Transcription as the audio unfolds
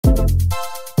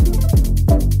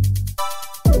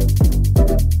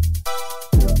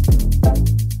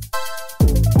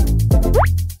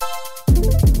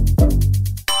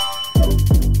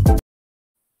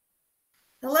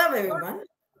Hello, everyone.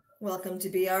 Welcome to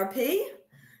BRP.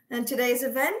 And today's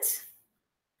event,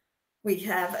 we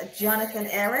have Jonathan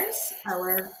Arias,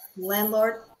 our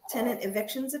Landlord Tenant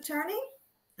Evictions attorney,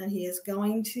 and he is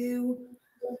going to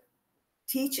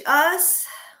teach us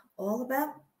all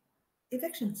about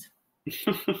evictions.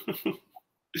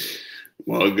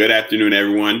 Well, good afternoon,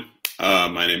 everyone.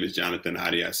 My name is Jonathan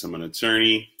Arias. I'm an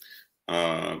attorney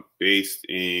based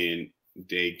in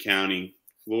Dade County,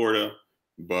 Florida,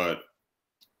 but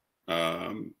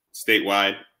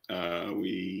statewide.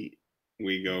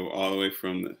 We go all the way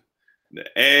from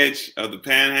the edge of the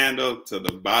panhandle to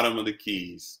the bottom of the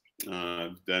Keys.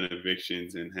 I've done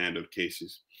evictions and handled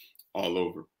cases all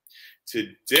over.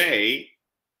 Today,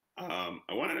 I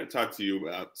wanted to talk to you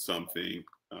about something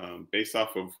based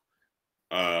off of,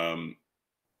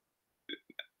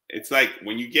 it's like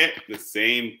when you get the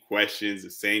same questions,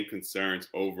 the same concerns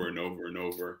over and over and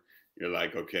over, you're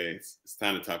like, okay, it's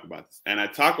time to talk about this. And I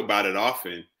talk about it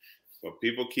often, but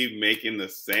people keep making the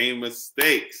same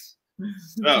mistakes.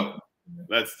 So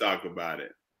let's talk about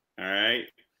it. All right.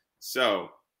 So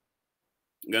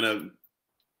I'm going to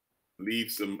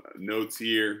leave some notes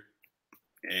here.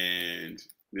 And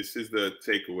this is the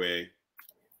takeaway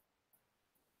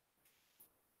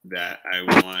that I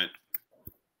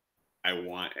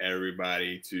want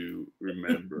everybody to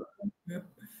remember.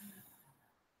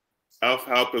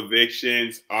 Self-help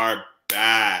evictions are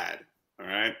bad. All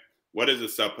right. What is a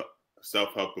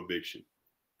self-help eviction?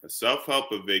 A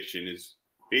self-help eviction is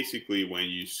basically when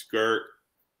you skirt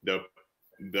the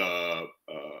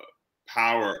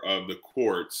power of the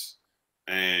courts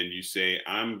and you say,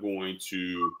 I'm going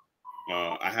to,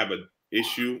 I have an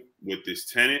issue with this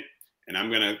tenant and I'm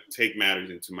going to take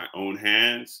matters into my own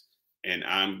hands and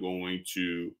I'm going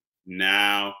to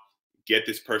now get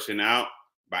this person out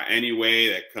by any way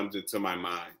that comes into my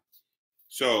mind.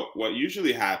 So what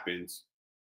usually happens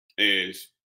is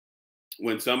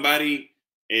when somebody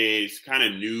is kind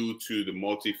of new to the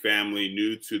multifamily,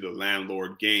 new to the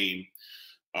landlord game,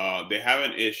 they have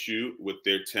an issue with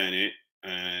their tenant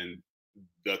and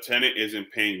the tenant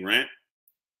isn't paying rent.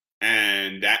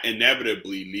 And that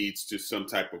inevitably leads to some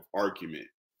type of argument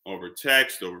over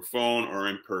text, over phone, or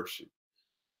in person.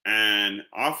 And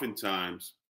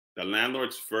oftentimes, the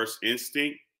landlord's first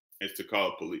instinct is to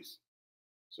call the police.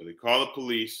 So they call the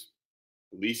police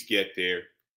get there,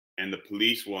 and the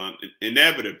police will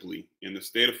inevitably, in the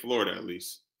state of Florida at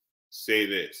least, say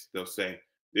this. They'll say,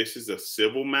 this is a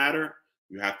civil matter.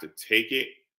 You have to take it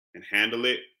and handle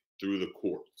it through the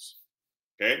courts.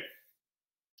 Okay?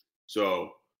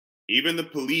 So even the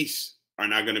police are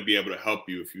not going to be able to help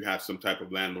you if you have some type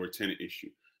of landlord-tenant issue.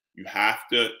 You have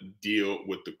to deal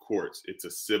with the courts. It's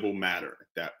a civil matter at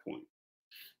that point.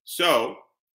 So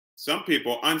some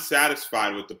people,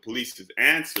 unsatisfied with the police's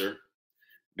answer,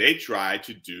 they try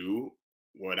to do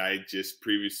what I just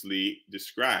previously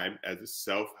described as a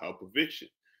self-help eviction.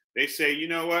 They say, you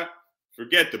know what?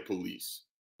 Forget the police.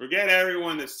 Forget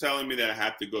everyone that's telling me that I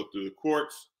have to go through the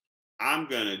courts. I'm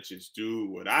going to just do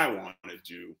what I want to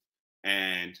do.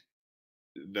 And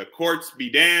the courts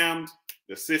be damned,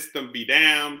 the system be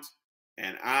damned,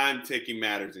 and I'm taking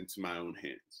matters into my own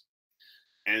hands.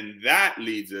 And that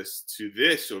leads us to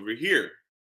this over here.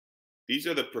 These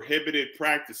are the prohibited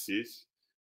practices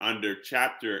under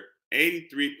Chapter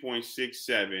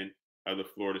 83.67 of the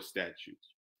Florida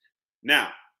statutes. Now,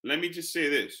 let me just say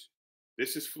this.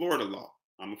 This is Florida law.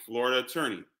 I'm a Florida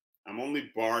attorney. I'm only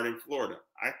barred in Florida.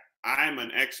 I'm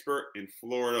an expert in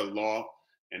Florida law,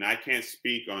 and I can't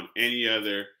speak on any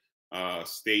other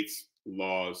state's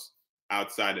laws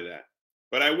outside of that.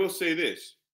 But I will say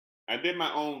this. I did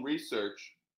my own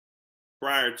research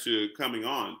prior to coming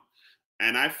on,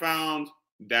 and I found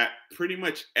that pretty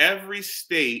much every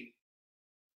state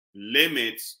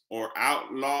limits or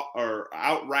outlaw or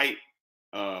outright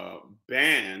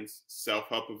bans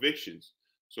self-help evictions.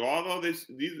 So although this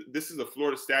is a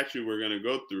Florida statute we're going to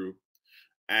go through,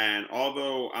 and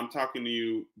although I'm talking to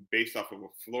you based off of a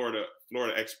Florida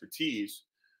expertise,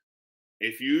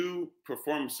 if you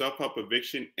perform self-help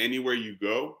eviction anywhere you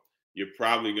go, you're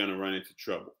probably going to run into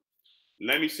trouble.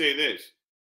 Let me say this.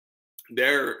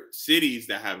 There are cities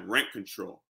that have rent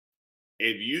control.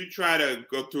 If you try to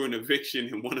go through an eviction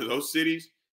in one of those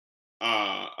cities,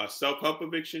 a self-help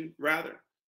eviction rather,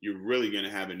 you're really going to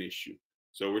have an issue.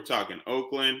 So we're talking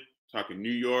Oakland, talking New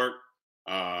York,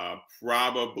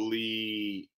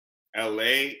 probably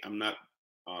LA. I'm not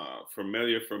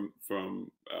familiar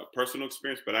from personal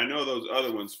experience, but I know those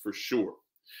other ones for sure.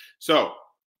 So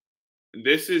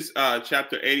this is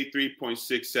chapter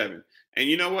 83.67. And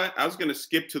you know what? I was going to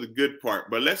skip to the good part,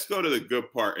 but let's go to the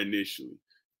good part initially.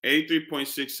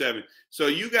 83.67. So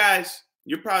you guys,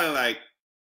 you're probably like,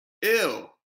 ew,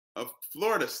 a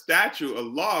Florida statute, a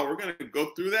law. We're going to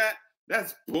go through that?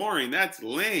 That's boring. That's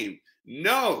lame.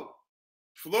 No,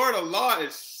 Florida law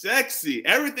is sexy.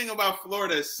 Everything about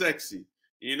Florida is sexy.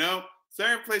 You know,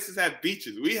 certain places have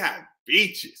beaches. We have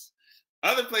beaches.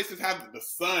 Other places have the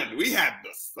sun. We have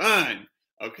the sun.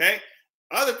 Okay.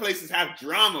 Other places have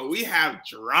drama. We have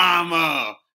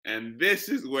drama. And this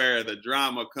is where the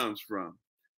drama comes from.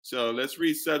 So let's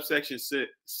read subsection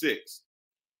 6.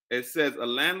 It says a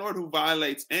landlord who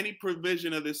violates any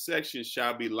provision of this section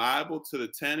shall be liable to the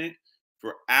tenant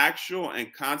for actual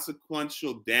and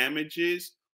consequential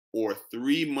damages or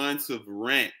 3 months of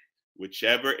rent,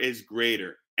 whichever is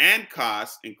greater, and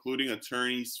costs, including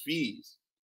attorney's fees.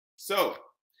 So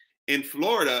in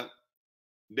Florida,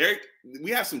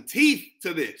 we have some teeth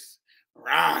to this.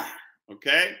 Rah,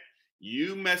 okay?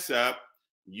 You mess up,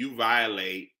 you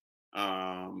violate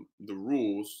the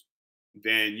rules,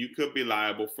 then you could be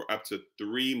liable for up to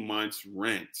 3 months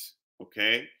rent.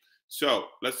 Okay. So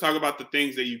let's talk about the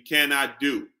things that you cannot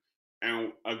do.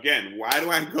 And again, why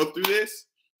do I go through this?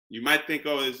 You might think,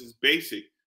 oh, this is basic.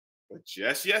 But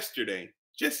just yesterday,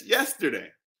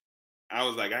 I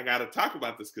was like, I got to talk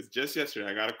about this because just yesterday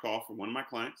I got a call from one of my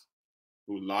clients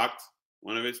who locked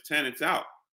one of his tenants out.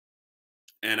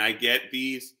 And I get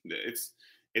these,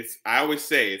 I always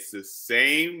say it's the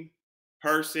same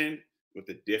person with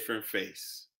a different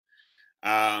face.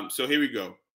 So here we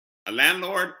go. A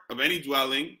landlord of any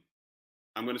dwelling,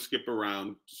 I'm going to skip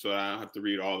around so I don't have to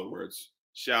read all the words,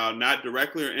 shall not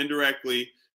directly or indirectly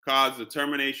cause the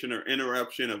termination or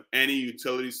interruption of any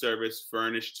utility service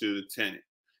furnished to the tenant,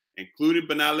 included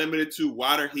but not limited to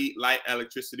water, heat, light,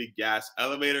 electricity, gas,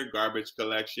 elevator, garbage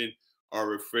collection, or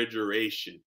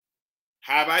refrigeration.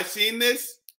 Have I seen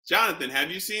this? Jonathan,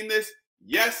 have you seen this?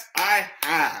 Yes, I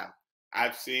have.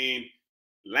 I've seen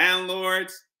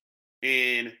landlords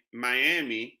in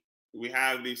Miami. We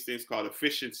have these things called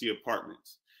efficiency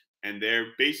apartments, and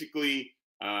they're basically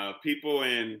people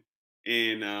in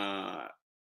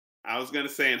I was gonna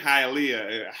say in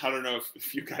Hialeah. I don't know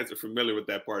if you guys are familiar with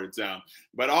that part of town,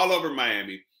 but all over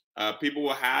Miami, people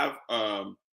will have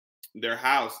their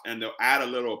house and they'll add a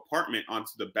little apartment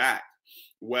onto the back.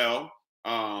 Well,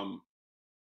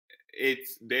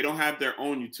 they don't have their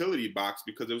own utility box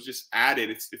because it was just added.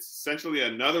 It's essentially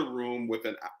another room with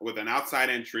an outside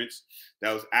entrance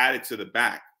that was added to the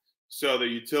back. So the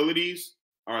utilities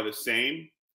are the same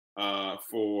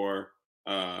for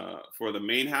the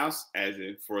main house as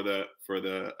in for the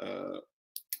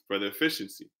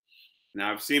efficiency. Now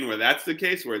I've seen where that's the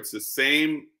case, where it's the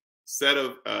same set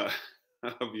of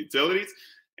of utilities,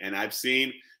 and I've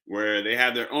seen where they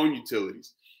have their own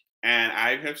utilities. And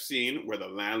I have seen where the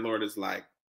landlord is like,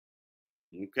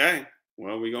 okay,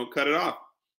 well, we're going to cut it off.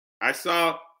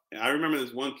 I remember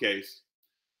this one case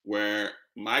where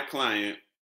my client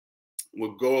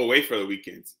would go away for the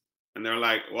weekends. And they're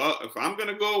like, well, if I'm going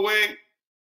to go away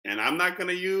and I'm not going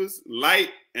to use light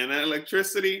and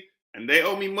electricity and they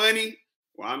owe me money,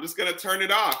 well, I'm just going to turn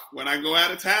it off when I go out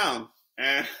of town.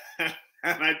 And, and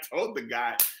I told the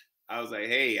guy, I was like,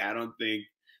 hey, I don't think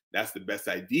that's the best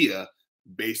idea.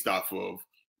 Based off of,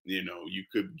 you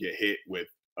could get hit with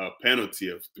a penalty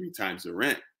of 3 times the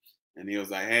rent. And he was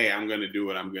like, hey, I'm going to do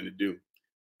what I'm going to do.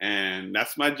 And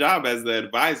that's my job as the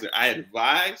advisor. I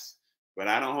advise, but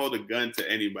I don't hold a gun to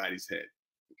anybody's head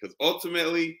because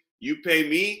ultimately you pay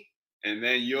me and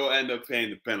then you'll end up paying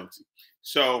the penalty.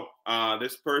 So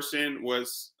this person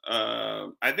was,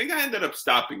 I think I ended up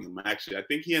stopping him, actually. I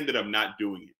think he ended up not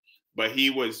doing it, but he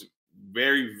was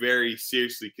very, very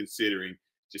seriously considering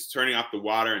just turning off the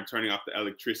water and turning off the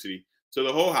electricity to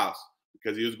the whole house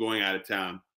because he was going out of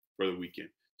town for the weekend.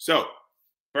 So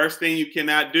first thing you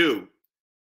cannot do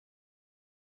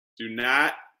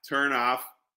not turn off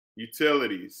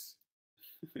utilities.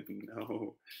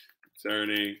 No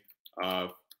turning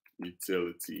off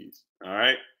utilities. All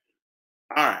right.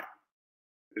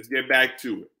 Let's get back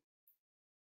to it.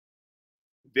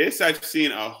 This I've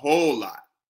seen a whole lot.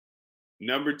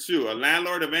 Number 2, a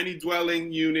landlord of any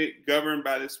dwelling unit governed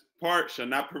by this part shall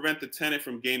not prevent the tenant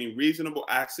from gaining reasonable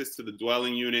access to the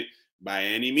dwelling unit by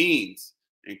any means,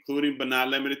 including but not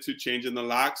limited to changing the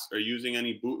locks or using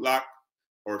any boot lock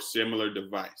or similar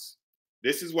device.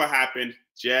 This is what happened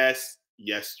just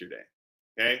yesterday.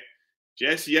 Okay.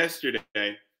 Just yesterday,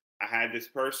 I had this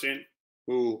person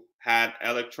who had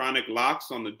electronic locks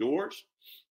on the doors,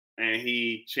 and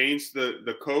he changed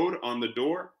the code on the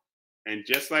door, and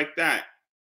just like that,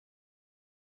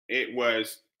 it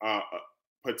was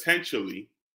potentially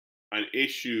an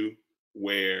issue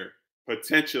where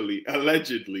potentially,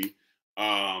 allegedly,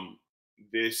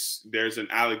 there's an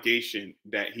allegation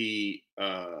that he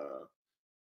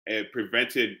it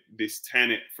prevented this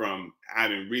tenant from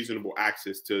having reasonable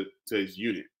access to his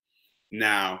unit.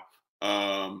 Now,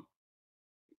 um,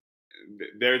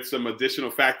 there's some additional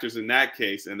factors in that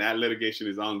case, and that litigation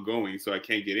is ongoing, so I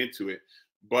can't get into it.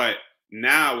 But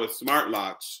now with smart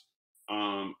locks,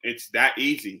 it's that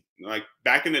easy. Like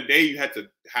back in the day, you had to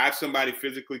have somebody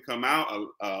physically come out,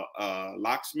 a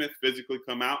locksmith physically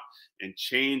come out and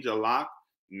change a lock.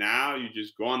 Now you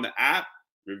just go on the app,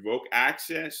 revoke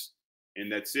access, and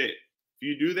that's it. If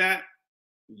you do that,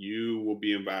 you will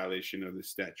be in violation of the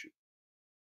statute.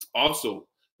 Also,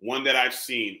 one that I've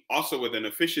seen also with an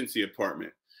efficiency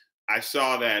apartment, I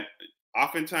saw that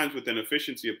oftentimes with an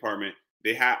efficiency apartment,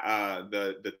 they have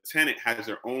the tenant has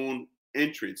their own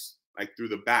entrance, like through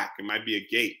the back. It might be a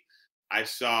gate. I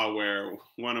saw where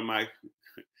one of my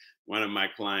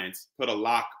clients put a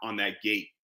lock on that gate,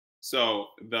 so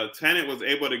the tenant was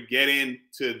able to get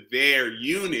into their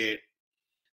unit,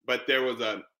 but there was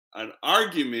an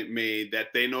argument made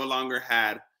that they no longer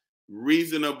had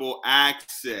reasonable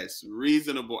access to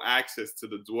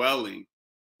the dwelling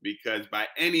because by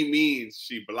any means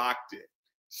she blocked it.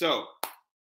 So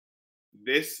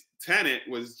this tenant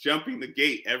was jumping the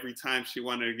gate every time she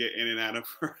wanted to get in and out of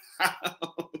her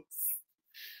house.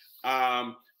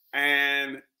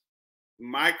 And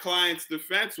my client's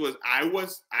defense was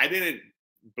I didn't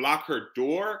block her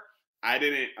door. I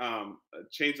didn't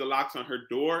change the locks on her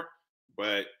door,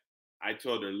 but I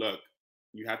told her, look,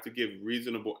 you have to give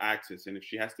reasonable access. And if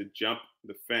she has to jump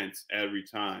the fence every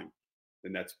time,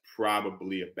 then that's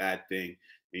probably a bad thing.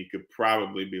 And you could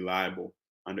probably be liable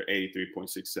under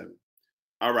 83.67.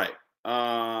 All right.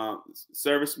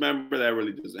 Service member, that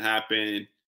really doesn't happen.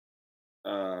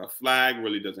 Flag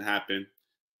really doesn't happen.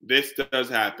 This does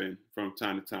happen from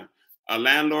time to time. A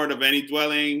landlord of any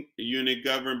dwelling unit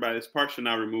governed by this part shall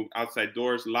not remove outside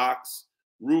doors, locks,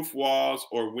 roof walls,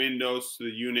 or windows to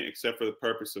the unit except for the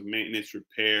purpose of maintenance,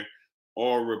 repair,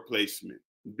 or replacement.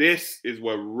 This is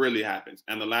what really happens.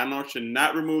 And the landlord should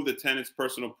not remove the tenant's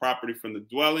personal property from the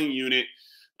dwelling unit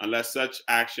unless such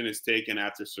action is taken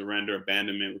after surrender,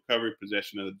 abandonment, recovery,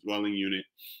 possession of the dwelling unit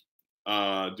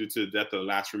due to the death of the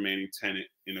last remaining tenant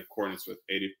in accordance with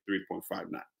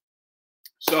 83.59.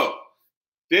 So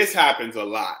this happens a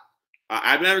lot.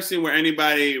 I've never seen where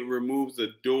anybody removes a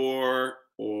door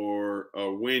or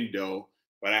a window,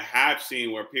 but I have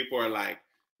seen where people are like,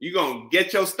 "You gonna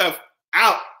get your stuff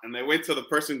out," and they wait till the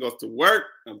person goes to work,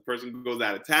 and the person goes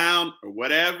out of town or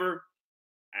whatever,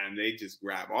 and they just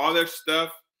grab all their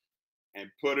stuff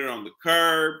and put it on the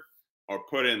curb or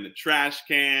put it in the trash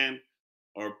can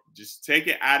or just take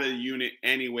it out of the unit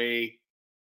any way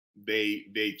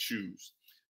they choose.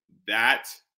 That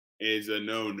is a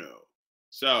no-no.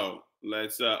 So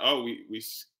let's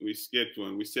we skipped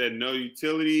one. We said no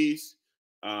utilities.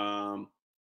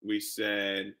 We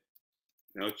said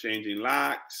no changing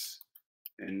locks,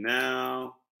 and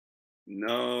now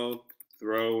no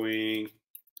throwing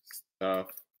stuff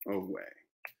away.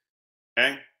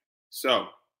 Okay, so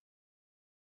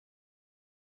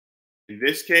in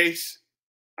this case,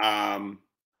 man,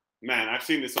 I've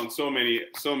seen this on so many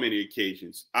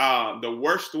occasions. The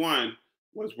worst one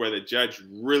was where the judge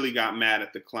really got mad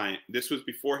at the client. This was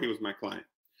before he was my client.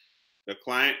 The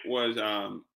client was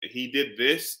he did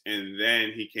this, and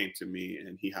then he came to me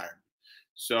and he hired me.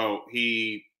 So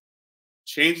he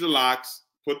changed the locks,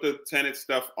 put the tenant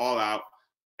stuff all out,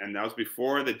 and that was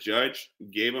before the judge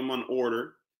gave him an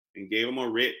order and gave him a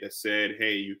writ that said,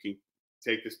 "Hey, you can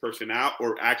take this person out,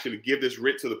 or actually give this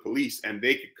writ to the police, and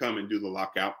they could come and do the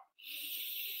lockout."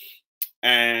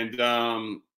 And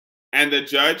the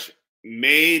judge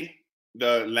made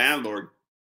the landlord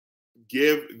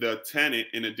give the tenant,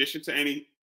 in addition to any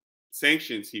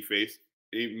sanctions he faced,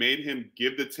 it made him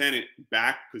give the tenant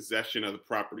back possession of the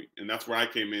property. And that's where I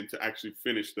came in to actually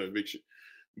finish the eviction.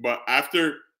 But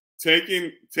after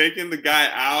taking the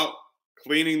guy out,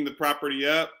 cleaning the property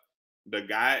up,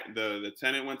 the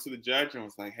tenant went to the judge and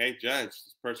was like, "Hey, judge,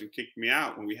 this person kicked me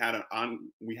out when we had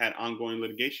ongoing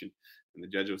litigation." And the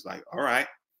judge was like, "All right,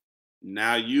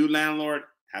 now you, landlord,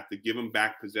 have to give him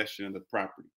back possession of the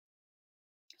property."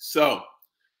 So,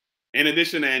 in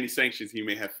addition to any sanctions he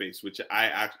may have faced, which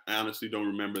I honestly don't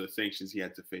remember the sanctions he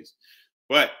had to face,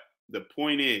 but the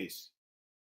point is,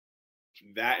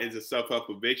 that is a self-help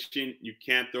eviction. You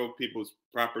can't throw people's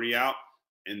property out.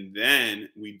 And then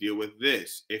we deal with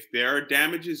this. If there are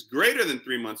damages greater than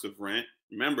 3 months of rent,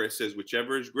 remember it says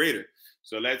whichever is greater.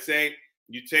 So let's say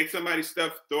you take somebody's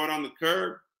stuff, throw it on the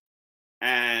curb,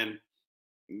 and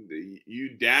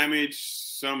you damage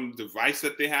some device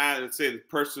that they had. Let's say the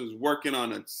person's working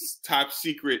on a top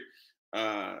secret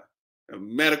a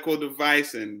medical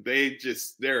device, and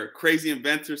they're a crazy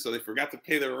inventor, so they forgot to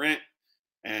pay their rent,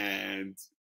 and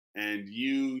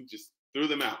you just threw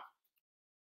them out.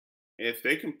 If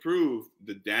they can prove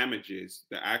the damages,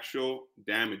 the actual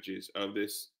damages of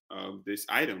this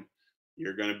item,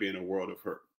 you're going to be in a world of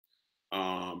hurt,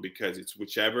 because it's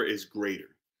whichever is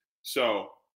greater. So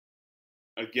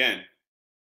again,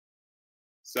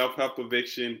 self-help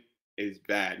eviction is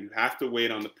bad. You have to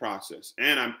wait on the process.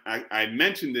 And I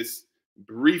mentioned this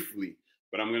briefly,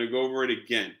 but I'm going to go over it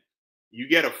again. You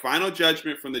get a final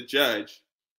judgment from the judge,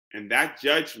 and that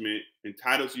judgment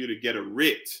entitles you to get a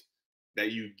writ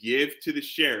that you give to the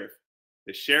sheriff.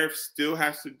 The sheriff still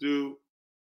has to do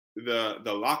the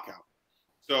lockout.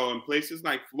 So in places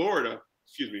like Florida,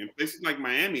 in places like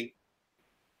Miami,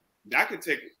 that could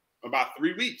take about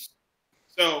 3 weeks.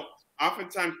 So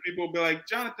oftentimes people will be like,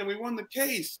 Jonathan, we won the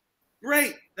case.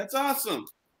 Great. That's awesome.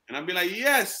 And I'll be like,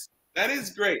 yes, that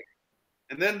is great.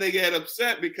 And then they get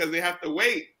upset because they have to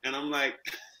wait. And I'm like,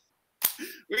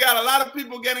 we got a lot of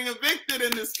people getting evicted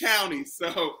in this county.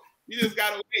 So you just got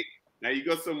to wait. Now you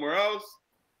go somewhere else,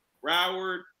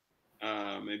 Broward,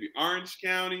 maybe Orange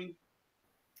County,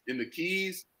 in the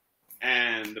Keys,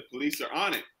 and the police are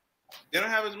on it. They don't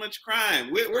have as much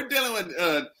crime. We're dealing with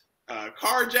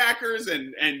carjackers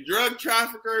and drug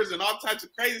traffickers and all types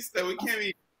of crazy stuff. We can't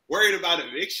be worried about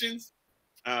evictions.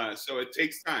 So it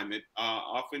takes time. It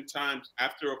oftentimes,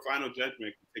 after a final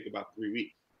judgment, it can take about 3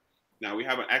 weeks. Now we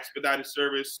have an expedited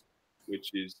service,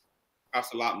 which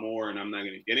costs a lot more, and I'm not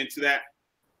going to get into that.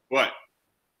 But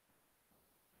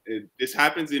this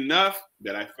happens enough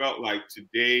that I felt like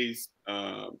today's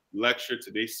lecture,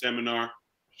 today's seminar,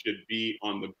 should be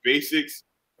on the basics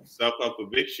of self-help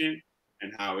eviction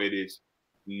and how it is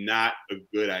not a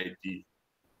good idea.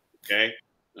 Okay.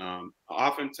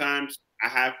 Oftentimes, I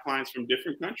have clients from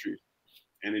different countries,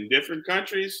 and in different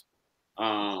countries,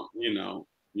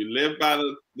 you live by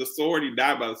the sword, you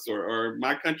die by the sword. Or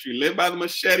my country, live by the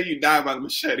machete, you die by the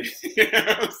machete. You know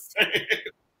what I'm saying?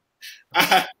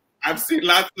 I've seen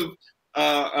lots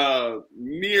of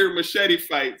near machete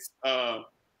fights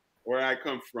where I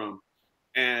come from,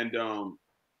 and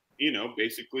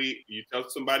basically, you tell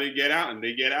somebody to get out, and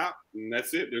they get out, and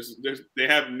that's it. They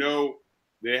have no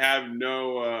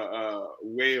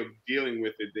way of dealing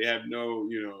with it. They have no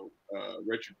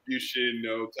retribution,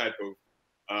 no type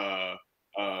of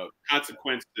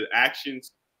consequence to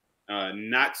actions.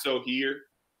 Not so here,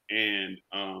 and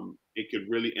it could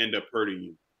really end up hurting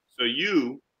you. So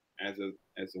you, as a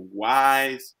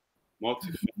wise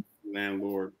multi-family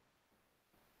landlord,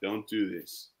 don't do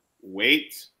this.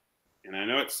 Wait. And I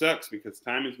know it sucks because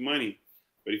time is money,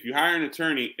 but if you hire an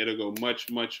attorney, it'll go much,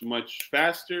 much, much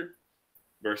faster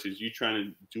versus you trying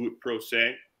to do it pro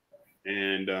se,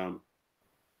 and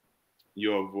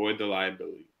you'll avoid the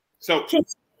liability. So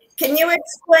can you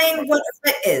explain what a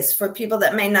writ is for people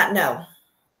that may not know?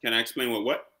 Can I explain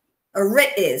what a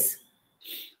writ is?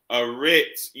 A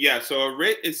writ, yeah. So a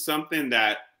writ is something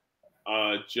that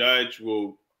a judge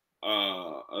will,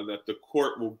 that the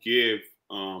court will give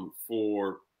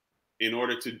in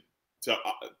order to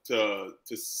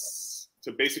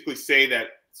basically say that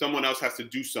someone else has to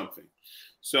do something.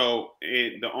 So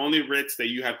the only writs that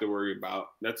you have to worry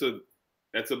about, that's a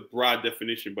broad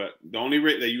definition, but the only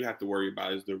writ that you have to worry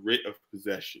about is the writ of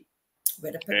possession.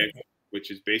 Okay?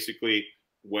 Which is basically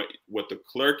what the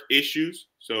clerk issues.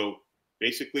 So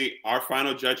basically our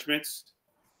final judgments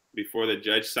before the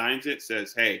judge signs it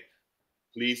says, hey,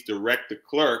 please direct the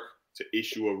clerk to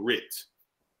issue a writ.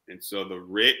 And so the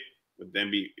writ would then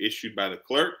be issued by the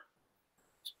clerk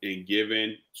and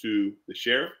given to the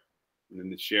sheriff. And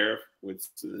then the sheriff would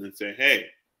then say, hey,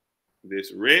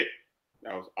 this writ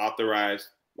that was authorized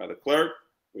by the clerk,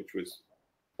 which was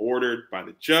ordered by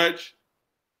the judge,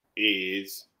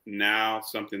 is now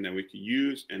something that we can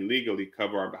use and legally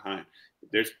cover our behind. If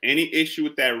there's any issue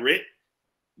with that writ,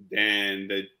 then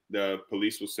the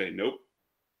police will say, nope,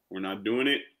 we're not doing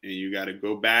it. And you got to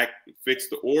go back and fix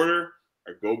the order,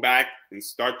 or go back and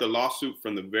start the lawsuit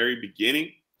from the very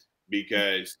beginning,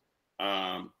 because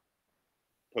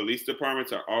police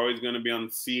departments are always going to be on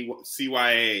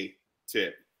CYA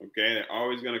tip. Okay, they're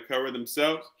always going to cover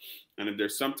themselves. And if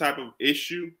there's some type of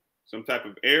issue, some type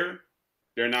of error,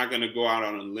 they're not going to go out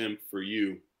on a limb for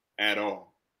you at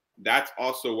all. That's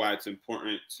also why it's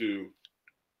important to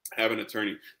have an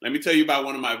attorney. Let me tell you about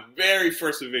one of my very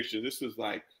first evictions. This was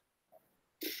like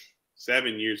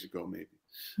 7 years ago, maybe.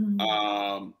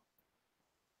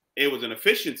 It was an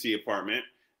efficiency apartment,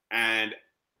 and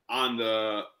on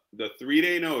the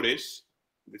 3-day notice,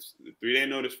 the 3-day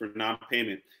notice for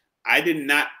non-payment, I did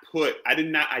not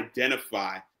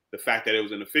identify the fact that it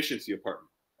was an efficiency apartment.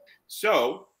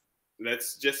 So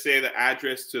let's just say the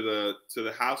address to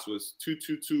the house was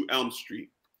 222 Elm Street,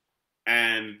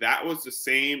 and that was the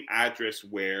same address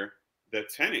where the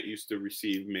tenant used to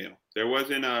receive mail. There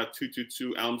wasn't a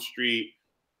 222 Elm Street,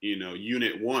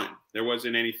 unit 1. There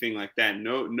wasn't anything like that.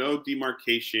 No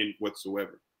demarcation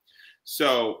whatsoever.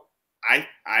 So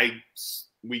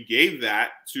we gave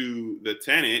that to the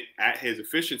tenant at his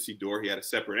efficiency door. He had a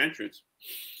separate entrance.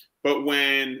 But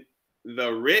when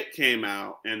the writ came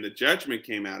out and the judgment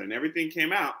came out and everything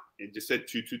came out, it just said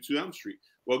 222 Elm Street.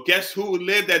 Well, guess who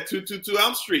lived at 222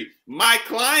 Elm Street? My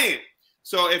client.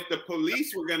 So if the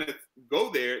police were going to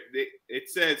go there, it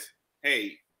says,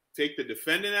 hey, take the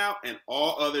defendant out and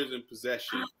all others in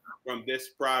possession from this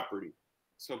property.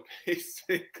 So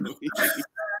basically,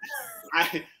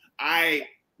 I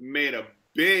made a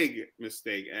big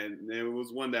mistake, and it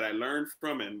was one that I learned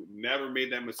from and never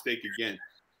made that mistake again.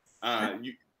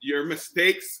 Your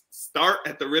mistakes start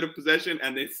at the writ of possession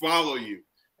and they follow you.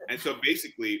 And so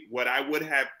basically what I would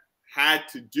have had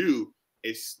to do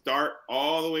is start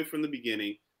all the way from the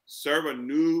beginning, serve a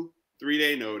new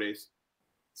 3-day notice,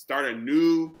 start a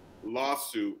new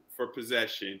lawsuit for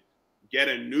possession, get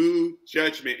a new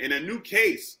judgment in a new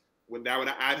case.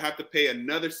 I'd have to pay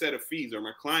another set of fees, or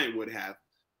my client would have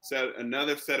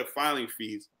another set of filing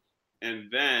fees, and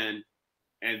then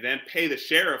pay the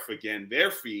sheriff again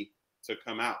their fee to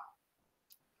come out.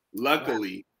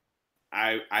 Luckily,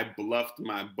 wow. I bluffed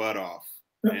my butt off,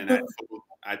 and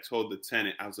I told the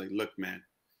tenant, I was like, look, man,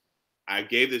 I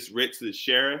gave this writ to the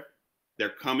sheriff. They're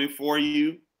coming for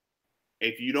you.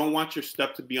 If you don't want your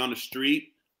stuff to be on the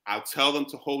street, I'll tell them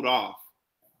to hold off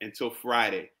until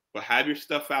Friday. But have your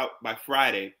stuff out by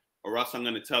Friday, or else I'm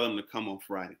going to tell them to come on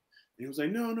Friday. And he was like,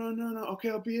 no. Okay,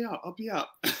 I'll be out.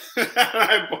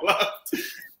 I bluffed.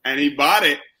 And he bought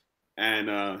it,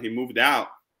 and he moved out.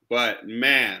 But,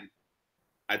 man,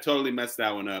 I totally messed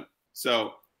that one up.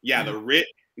 So, yeah, the writ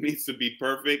needs to be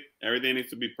perfect. Everything needs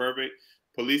to be perfect.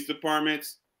 Police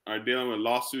departments are dealing with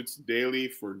lawsuits daily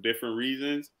for different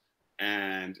reasons.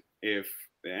 And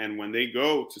when they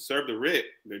go to serve the writ,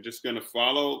 they're just going to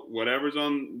follow whatever's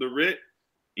on the writ,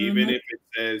 even if it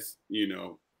says,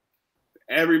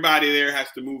 everybody there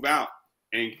has to move out,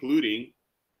 including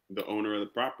the owner of the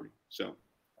property. So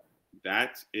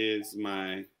that is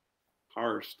my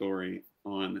horror story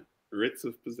on writs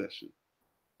of possession.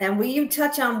 And will you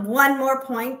touch on one more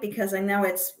point, because I know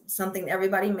it's something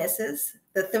everybody misses,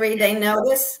 the 3-day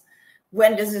notice.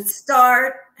 When does it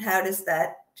start? How does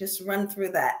that, just run through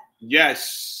that?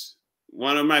 Yes.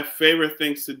 One of my favorite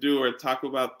things to do are talk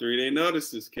about 3-day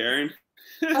notices, Karen.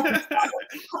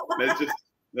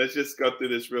 Let's just go through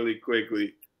this really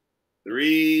quickly.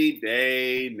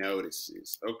 3-day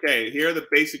notices. Okay, here are the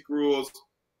basic rules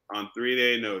on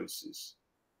 3-day notices.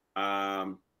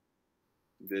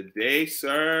 The day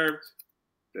served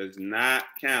does not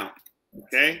count.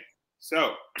 Okay,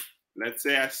 so let's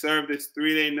say I served this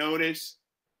 3-day notice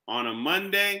on a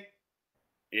Monday.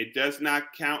 It does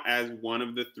not count as one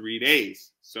of the 3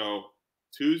 days. So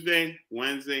Tuesday,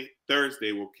 Wednesday,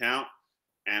 Thursday will count,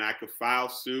 and I could file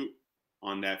suit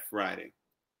on that Friday.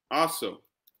 Also,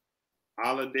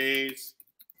 holidays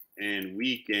and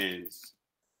weekends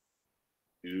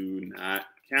do not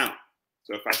count.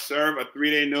 So if I serve a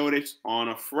 3-day notice on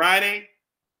a Friday,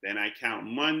 then I count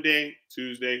Monday,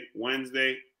 Tuesday,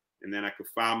 Wednesday, and then I could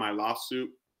file my lawsuit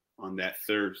on that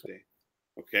Thursday.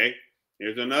 Okay?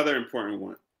 Here's another important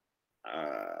one.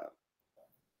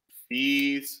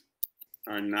 Fees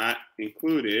are not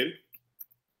included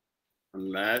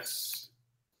unless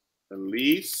the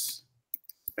lease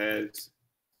says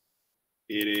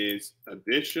it is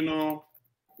additional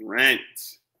rent.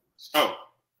 So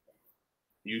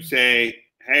you say,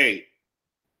 hey,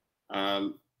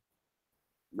 rent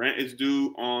is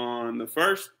due on the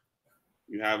 1st.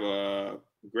 You have a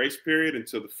grace period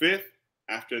until the 5th.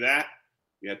 After that,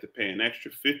 you have to pay an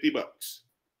extra $50.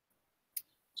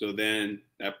 So then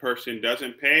that person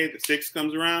doesn't pay, the 6th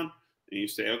comes around, and you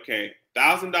say, okay,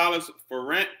 $1,000 for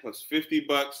rent plus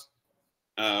 $50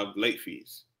 of late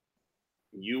fees.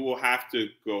 You will have to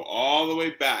go all the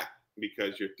way back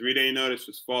because your 3-day notice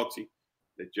was faulty.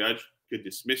 The judge could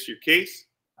dismiss your case,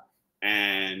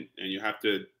 and you have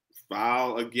to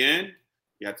file again.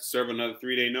 You have to serve another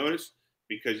 3-day notice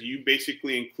because you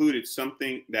basically included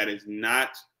something that is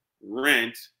not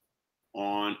rent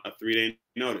on a 3-day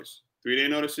notice. 3-day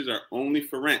notices are only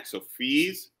for rent, so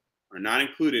fees are not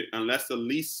included unless the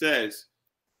lease says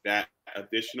that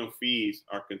additional fees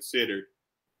are considered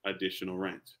additional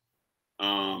rent.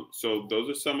 So those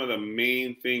are some of the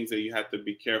main things that you have to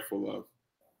be careful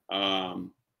of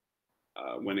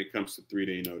when it comes to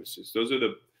 3-day notices. Those are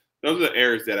the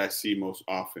errors that I see most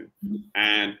often.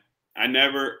 And I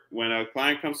never, when a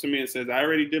client comes to me and says, I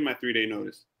already did my 3-day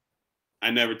notice, I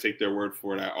never take their word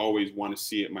for it. I always want to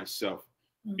see it myself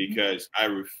because I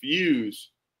refuse.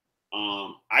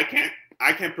 I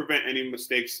can't prevent any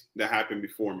mistakes that happen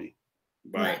before me,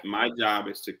 but my job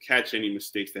is to catch any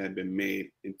mistakes that have been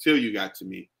made until you got to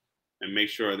me and make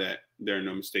sure that there are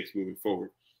no mistakes moving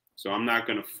forward. So I'm not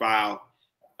going to file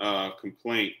a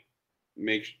complaint,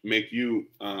 make you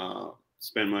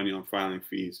spend money on filing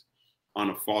fees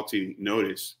on a faulty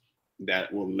notice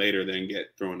that will later then get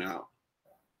thrown out.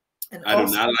 And I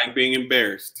do not like being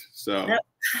embarrassed, so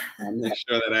I make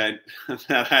sure that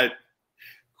I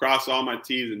cross all my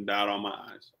T's and dot all my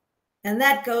I's. And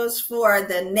that goes for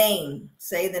the name.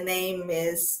 Say the name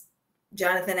is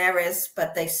Jonathan Arias,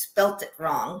 but they spelt it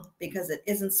wrong because it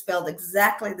isn't spelled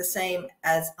exactly the same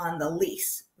as on the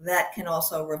lease. That can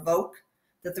also revoke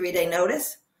the 3-day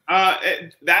notice.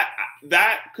 That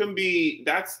could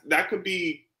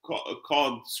be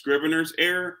called scrivener's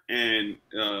error, and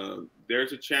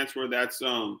there's a chance where that's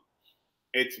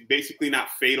it's basically not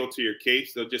fatal to your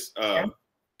case. They'll just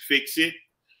fix it.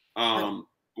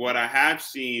 What I have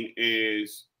seen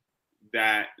is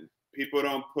that people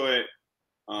don't put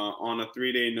on a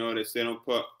 3-day notice, they don't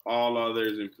put all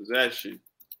others in possession.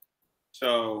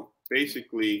 So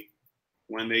basically,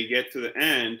 when they get to the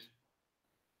end,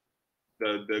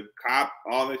 the cop,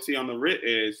 all they see on the writ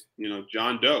is,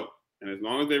 John Doe. And as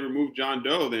long as they remove John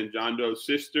Doe, then John Doe's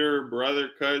sister, brother,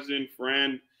 cousin,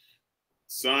 friend,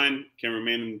 son can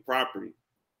remain in the property.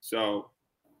 So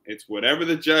it's whatever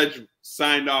the judge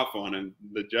signed off on. And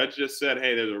the judge just said,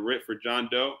 hey, there's a writ for John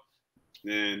Doe.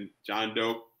 Then John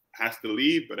Doe has to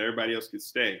leave, but everybody else can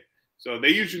stay. So they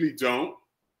usually don't.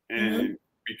 And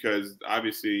because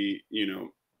obviously,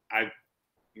 I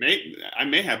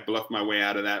may have bluffed my way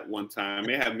out of that one time. I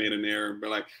may have made an error, but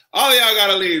like, oh yeah, I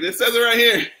gotta leave. It says it right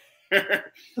here.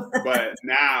 But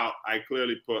now I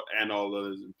clearly put and all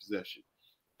others in possession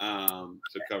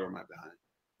to cover my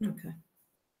behind. Okay.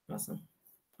 Awesome.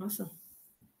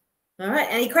 All right.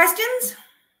 Any questions?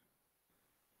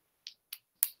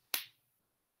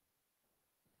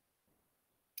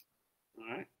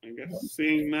 All right. I guess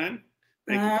seeing none.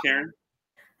 Thank you, Karen.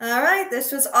 All right.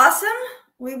 This was awesome.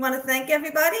 We want to thank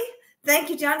everybody. Thank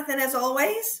you, Jonathan, as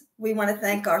always. We want to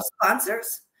thank our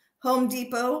sponsors, Home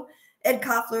Depot, Ed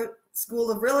Koffler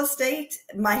School of Real Estate,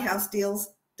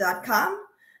 myhousedeals.com.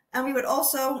 And we would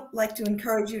also like to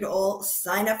encourage you to all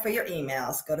sign up for your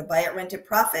emails. Go to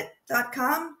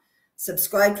buyitrenitprofit.com,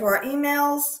 subscribe to our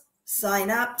emails, sign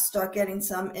up, start getting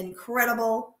some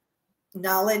incredible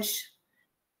knowledge,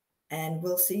 and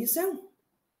we'll see you soon.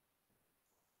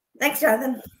 Thanks,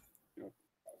 Jonathan.